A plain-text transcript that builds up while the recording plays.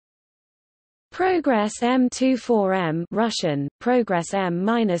Progress M-24M Russian, Progress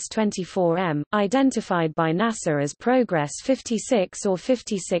M-24M, identified by NASA as Progress 56 or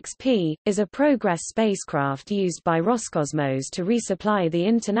 56P, is a Progress spacecraft used by Roscosmos to resupply the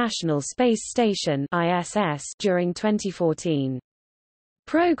International Space Station (ISS) during 2014.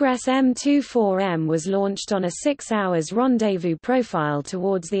 Progress M-24M was launched on a 6-hour rendezvous profile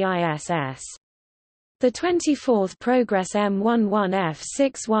towards the ISS. The 24th Progress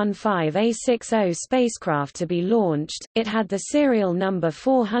M11F615A60 spacecraft to be launched, it had the serial number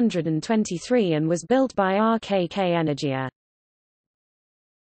 423 and was built by RKK Energia.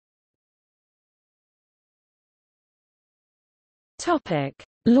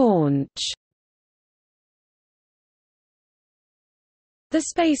 Launch. The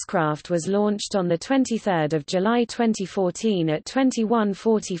spacecraft was launched on 23 July 2014 at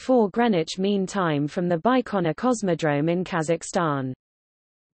 21:44 Greenwich Mean Time from the Baikonur Cosmodrome in Kazakhstan.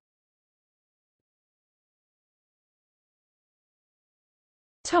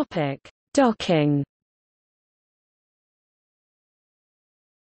 Docking.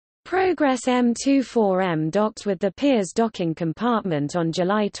 Progress M-24M docked with the Pirs docking compartment on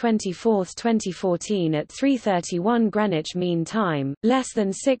July 24, 2014 at 3:31 Greenwich Mean Time, less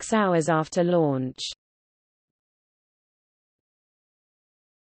than 6 hours after launch.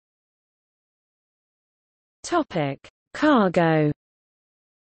 Cargo.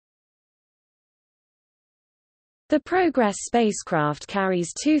 The Progress spacecraft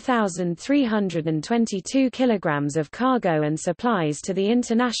carries 2,322 kilograms of cargo and supplies to the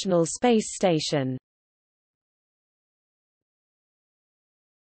International Space Station.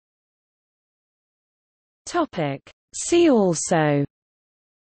 See also: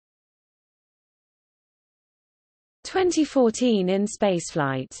 2014 in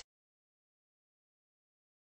spaceflight.